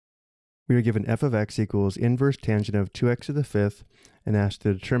We are given f of x equals inverse tangent of 2x to the fifth and asked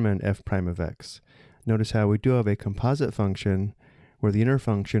to determine f prime of x. Notice how we do have a composite function where the inner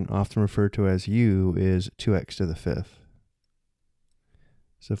function, often referred to as u, is 2x to the fifth.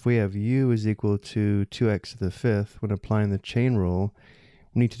 So if we have u is equal to 2x to the fifth, when applying the chain rule,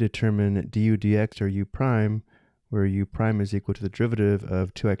 we need to determine du dx or u prime, where u prime is equal to the derivative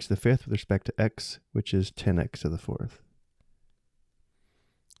of 2x to the fifth with respect to x, which is 10x to the fourth.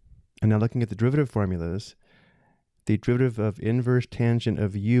 And now looking at the derivative formulas, the derivative of inverse tangent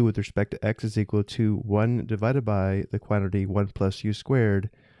of u with respect to x is equal to 1 divided by the quantity 1 plus u squared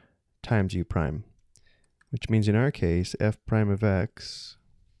times u prime, which means in our case, f prime of x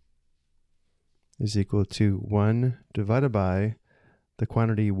is equal to 1 divided by the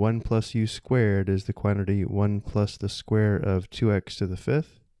quantity 1 plus u squared is the quantity 1 plus the square of 2x to the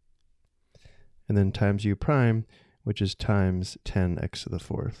fifth, and then times u prime, which is times 10x to the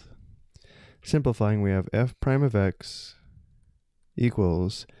fourth. Simplifying, we have f prime of x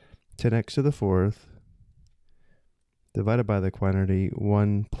equals 10x to the fourth divided by the quantity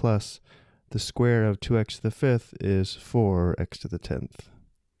 1 plus the square of 2x to the fifth is 4x to the 10th.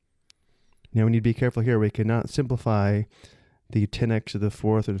 Now we need to be careful here. We cannot simplify the 10x to the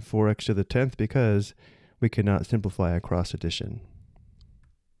fourth and 4x to the 10th because we cannot simplify a cross addition.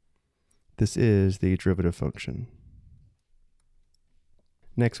 This is the derivative function.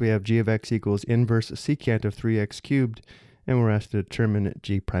 Next, we have g of x equals inverse secant of 3x cubed, and we're asked to determine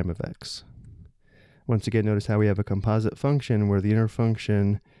g prime of x. Once again, notice how we have a composite function where the inner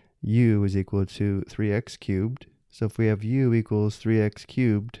function u is equal to 3x cubed. So if we have u equals 3x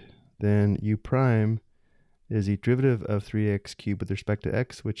cubed, then u prime is the derivative of 3x cubed with respect to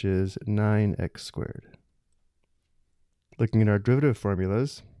x, which is 9x squared. Looking at our derivative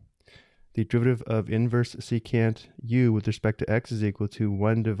formulas, the derivative of inverse secant u with respect to x is equal to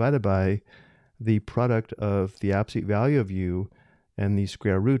 1 divided by the product of the absolute value of u and the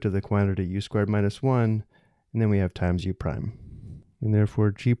square root of the quantity u squared minus 1, and then we have times u prime. And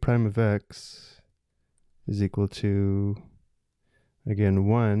therefore g prime of x is equal to, again,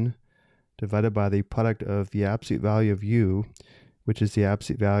 1 divided by the product of the absolute value of u, which is the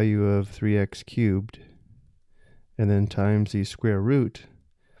absolute value of 3x cubed, and then times the square root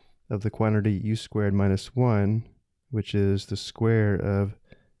of the quantity u squared minus 1, which is the square of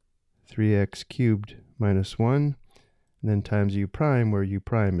 3x cubed minus 1, and then times u prime, where u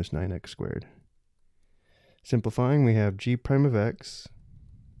prime is 9x squared. Simplifying, we have g prime of x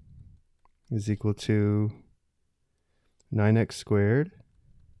is equal to 9x squared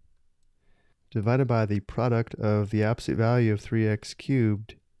divided by the product of the absolute value of 3x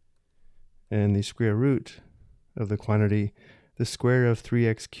cubed and the square root of the quantity. The square of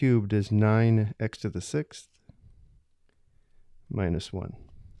 3x cubed is 9x to the sixth minus 1.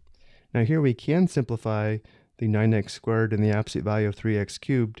 Now here we can simplify the 9x squared and the absolute value of 3x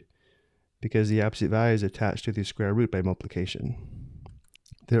cubed because the absolute value is attached to the square root by multiplication.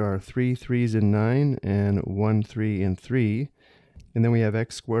 There are 3 3s in 9 and 1 3 in 3. And then we have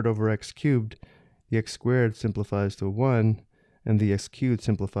x squared over x cubed. The x squared simplifies to 1, and the x cubed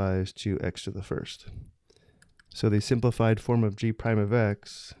simplifies to x to the first. So the simplified form of g prime of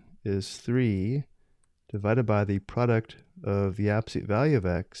x is 3 divided by the product of the absolute value of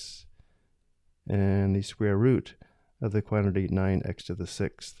x and the square root of the quantity 9x to the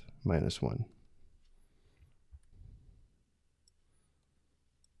sixth minus 1.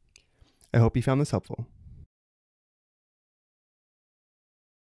 I hope you found this helpful.